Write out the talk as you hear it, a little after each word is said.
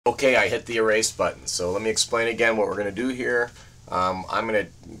Okay, I hit the erase button. So let me explain again what we're going to do here. I'm going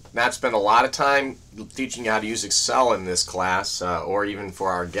to not spend a lot of time teaching you how to use Excel in this class, or even for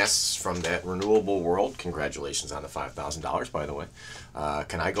our guests from that renewable world. Congratulations on the $5,000, by the way.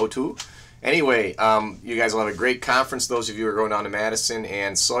 Can I go too? Anyway, you guys will have a great conference, those of you who are going down to Madison.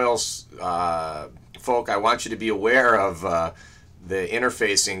 And soils folk, I want you to be aware of the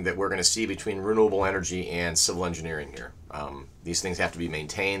interfacing that we're going to see between renewable energy and civil engineering here. These things have to be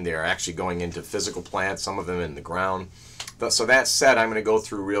maintained. They're actually going into physical plants, some of them in the ground. So that said, I'm going to go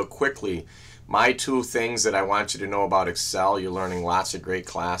through real quickly my two things that I want you to know about Excel. You're learning lots of great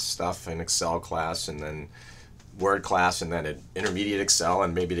class stuff in Excel class, and then Word class, and then an intermediate Excel,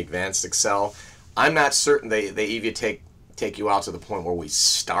 and maybe advanced Excel. I'm not certain they even take you out to the point where we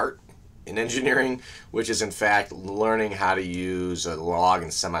start in engineering, which is in fact learning how to use a log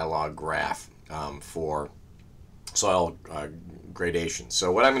and semi-log graph for soil gradation.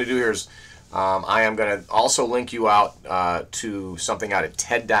 So what I'm going to do here is I am going to also link you out to something out of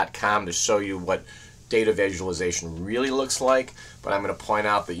TED.com to show you what data visualization really looks like, but I'm going to point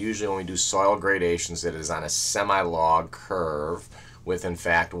out that usually when we do soil gradations, it is on a semi-log curve with in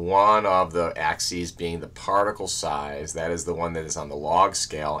fact one of the axes being the particle size, that is the one that is on the log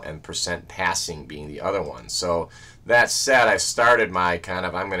scale, and percent passing being the other one. So that said, I started my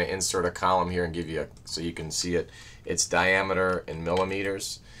I'm going to insert a column here and give you so you can see it. It's diameter in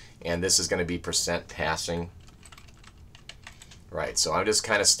millimeters, and this is going to be percent passing. Right, so I just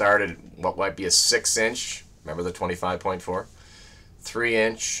kind of started what might be a 6-inch, remember the 25.4?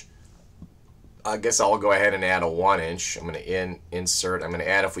 3-inch. I guess I'll go ahead and add a 1-inch. I'm going to insert, I'm going to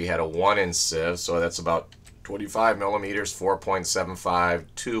add if we had a 1-inch sieve, so that's about 25 millimeters, 4.75,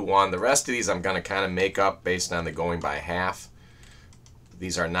 2, 1. The rest of these I'm going to kind of make up based on the going by half.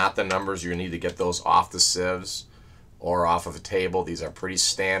 These are not the numbers. You need to get those off the sieves or off of a table. These are pretty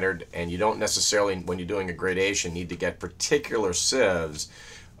standard, and you don't necessarily, when you're doing a gradation, need to get particular sieves.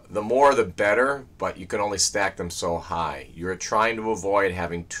 The more the better, but you can only stack them so high. You're trying to avoid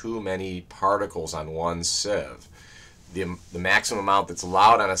having too many particles on one sieve. The maximum amount that's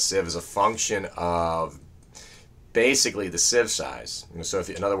allowed on a sieve is a function of basically the sieve size. So if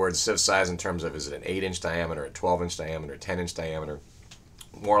in other words, sieve size in terms of is it an 8-inch diameter, a 12-inch diameter, a 10-inch diameter,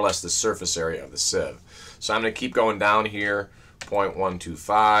 more or less the surface area of the sieve. So I'm going to keep going down here,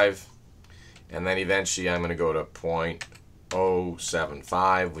 0.125, and then eventually I'm going to go to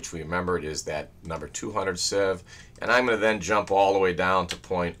 0.075, which we remember it is that number 200 sieve, and I'm going to then jump all the way down to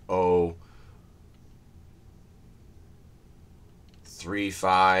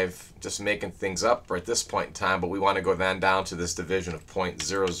 0.035, just making things up at this point in time, but we want to go then down to this division of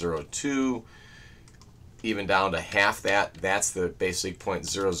 0.002, even down to half that. That's the basic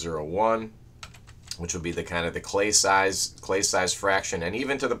 0.001, which would be the kind of the clay size fraction, and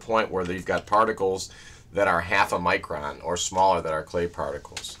even to the point where you've got particles that are half a micron or smaller that are clay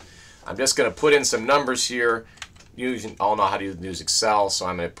particles. I'm just going to put in some numbers here. You all know how to use Excel, so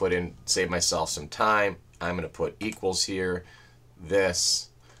I'm going to put in, save myself some time. I'm going to put equals here, this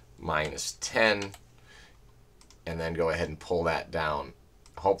minus 10, and then go ahead and pull that down.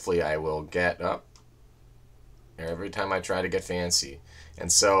 Hopefully I will get up every time I try to get fancy.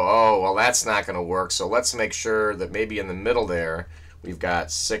 And so, oh, well, that's not going to work. So let's make sure that maybe in the middle there, we've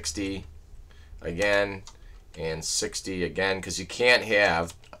got 60 again and 60 again, because you can't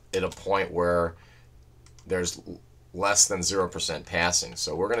have at a point where there's less than 0% passing.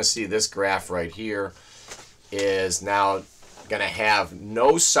 So we're going to see this graph right here is now going to have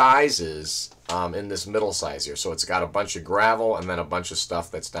no sizes in this middle size here. So it's got a bunch of gravel and then a bunch of stuff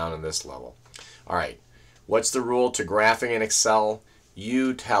that's down in this level. All right, what's the rule to graphing in Excel?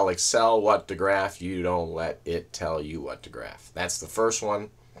 You tell Excel what to graph. You don't let it tell you what to graph. That's the first one.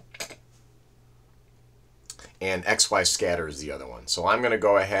 And XY scatter is the other one. So I'm going to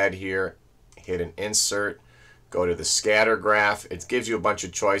go ahead here, hit an insert, go to the scatter graph. It gives you a bunch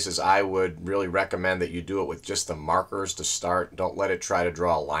of choices. I would really recommend that you do it with just the markers to start. Don't let it try to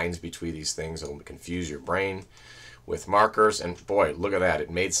draw lines between these things. It'll confuse your brain. With markers, and boy, look at that, it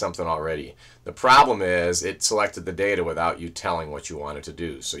made something already. The problem is it selected the data without you telling what you wanted to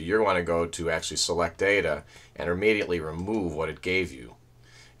do. So you want to go to actually select data and immediately remove what it gave you.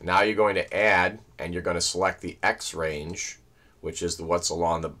 Now you're going to add, and you're going to select the X range, which is what's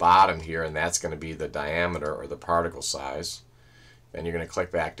along the bottom here, and that's going to be the diameter or the particle size. Then you're going to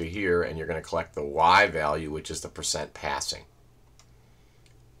click back to here, and you're going to collect the Y value, which is the percent passing.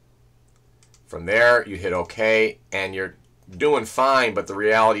 From there, you hit OK, and you're doing fine, but the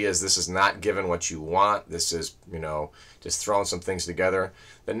reality is this is not given what you want. This is, just throwing some things together.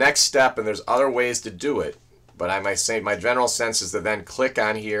 The next step, and there's other ways to do it, but I might say my general sense is to then click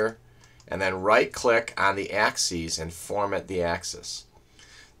on here and then right click on the axes and format the axis.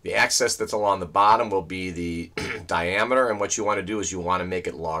 The axis that's along the bottom will be the diameter, and what you want to do is you want to make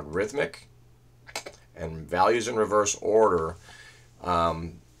it logarithmic, and values in reverse order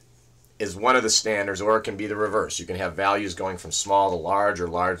is one of the standards, or it can be the reverse. You can have values going from small to large or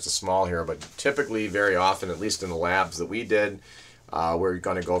large to small here, but typically, very often, at least in the labs that we did, we're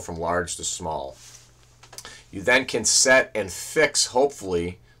going to go from large to small. You then can set and fix,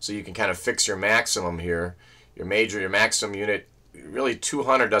 hopefully, so you can kind of fix your maximum here, your maximum unit. Really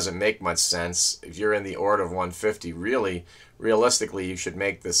 200 doesn't make much sense. If you're in the order of 150, really, realistically, you should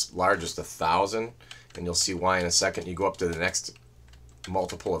make this largest 1,000, and you'll see why in a second. You go up to the next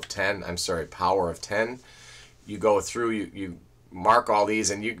multiple of 10, I'm sorry, power of 10. You go through, you mark all these,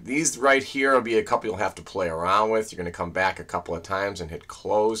 and these right here will be a couple you'll have to play around with. You're going to come back a couple of times and hit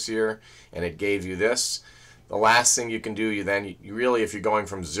close here, and it gave you this. The last thing you can do, you really, if you're going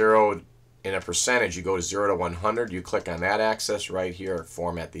from 0 in a percentage, you go to 0 to 100, you click on that axis right here,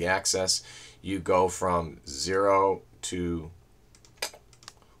 format the axis. You go from 0 to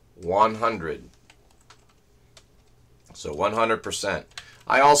 100. So 100%.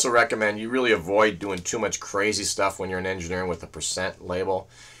 I also recommend you really avoid doing too much crazy stuff when you're in engineering with a percent label.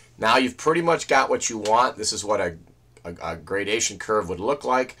 Now you've pretty much got what you want. This is what a gradation curve would look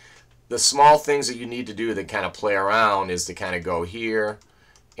like. The small things that you need to do that kind of play around is to kind of go here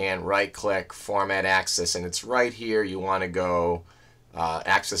and right click, format axis, and it's right here. You want to go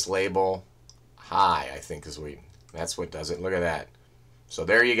axis label high, I think that's what does it. Look at that. So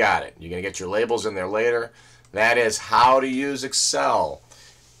there you got it. You're going to get your labels in there later. That is how to use Excel.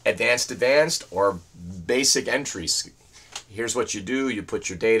 Advanced, or basic entries. Here's what you do. You put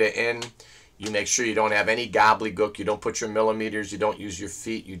your data in. You make sure you don't have any gobbledygook. You don't put your millimeters. You don't use your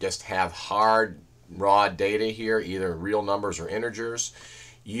feet. You just have hard, raw data here, either real numbers or integers.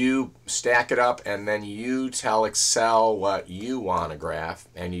 You stack it up, and then you tell Excel what you want to graph,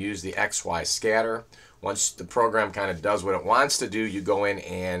 and you use the XY scatter. Once the program kind of does what it wants to do, you go in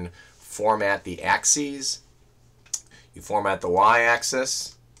and format the axes. You format the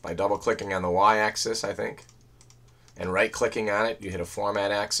y-axis by double-clicking on the y-axis, I think, and right-clicking on it. You hit a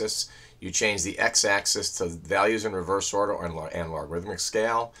format axis. You change the x-axis to values in reverse order and logarithmic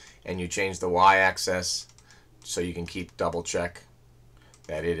scale, and you change the y-axis so you can keep double-check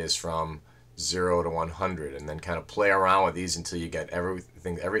that it is from 0 to 100, and then kind of play around with these until you get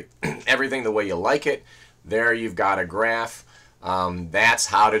everything the way you like it. There you've got a graph. That's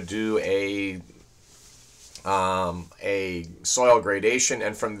how to do a soil gradation,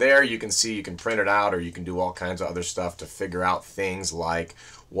 and from there you can see you can print it out, or you can do all kinds of other stuff to figure out things like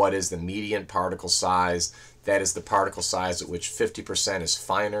what is the median particle size. That is the particle size at which 50% is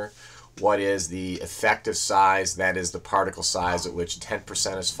finer. What is the effective size? That is the particle size at which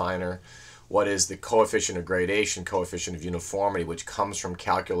 10% is finer. What is the coefficient of gradation, coefficient of uniformity, which comes from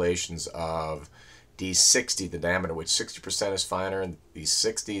calculations of D60, the diameter which 60% is finer, and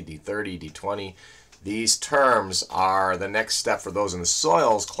D60, D30, D20. These terms are the next step for those in the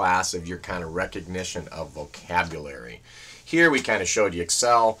soils class of your kind of recognition of vocabulary. Here we kind of showed you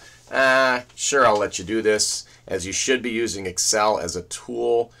Excel. Sure, I'll let you do this, as you should be using Excel as a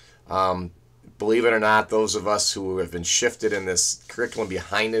tool. Believe it or not, those of us who have been shifted in this curriculum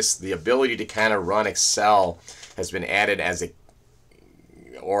behind us, the ability to kind of run Excel has been added as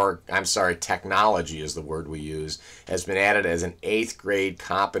technology is the word we use, has been added as an 8th grade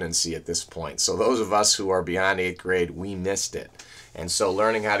competency at this point. So those of us who are beyond 8th grade, we missed it. And so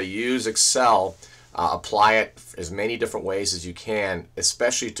learning how to use Excel, apply it as many different ways as you can,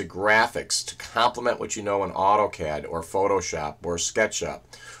 especially to graphics, to complement what you know in AutoCAD or Photoshop or SketchUp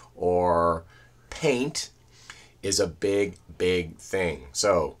or Paint, is a big, big thing.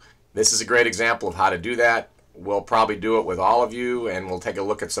 So this is a great example of how to do that. We'll probably do it with all of you, and we'll take a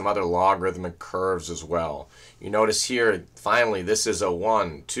look at some other logarithmic curves as well. You notice here, finally, this is a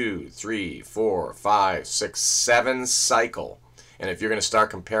 1, 2, 3, 4, 5, 6, 7 cycle. And if you're going to start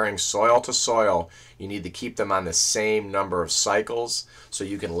comparing soil to soil, you need to keep them on the same number of cycles so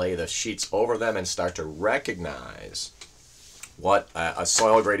you can lay the sheets over them and start to recognize what a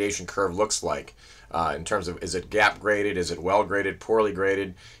soil gradation curve looks like in terms of, is it gap graded, is it well graded, poorly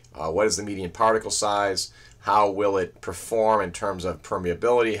graded, what is the median particle size, how will it perform in terms of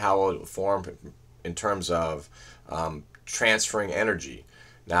permeability, how will it perform in terms of transferring energy.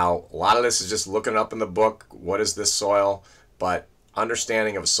 Now, a lot of this is just looking up in the book, what is this soil, but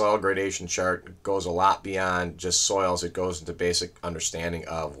understanding of a soil gradation chart goes a lot beyond just soils. It goes into basic understanding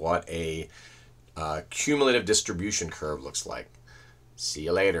of what a cumulative distribution curve looks like. See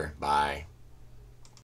you later. Bye.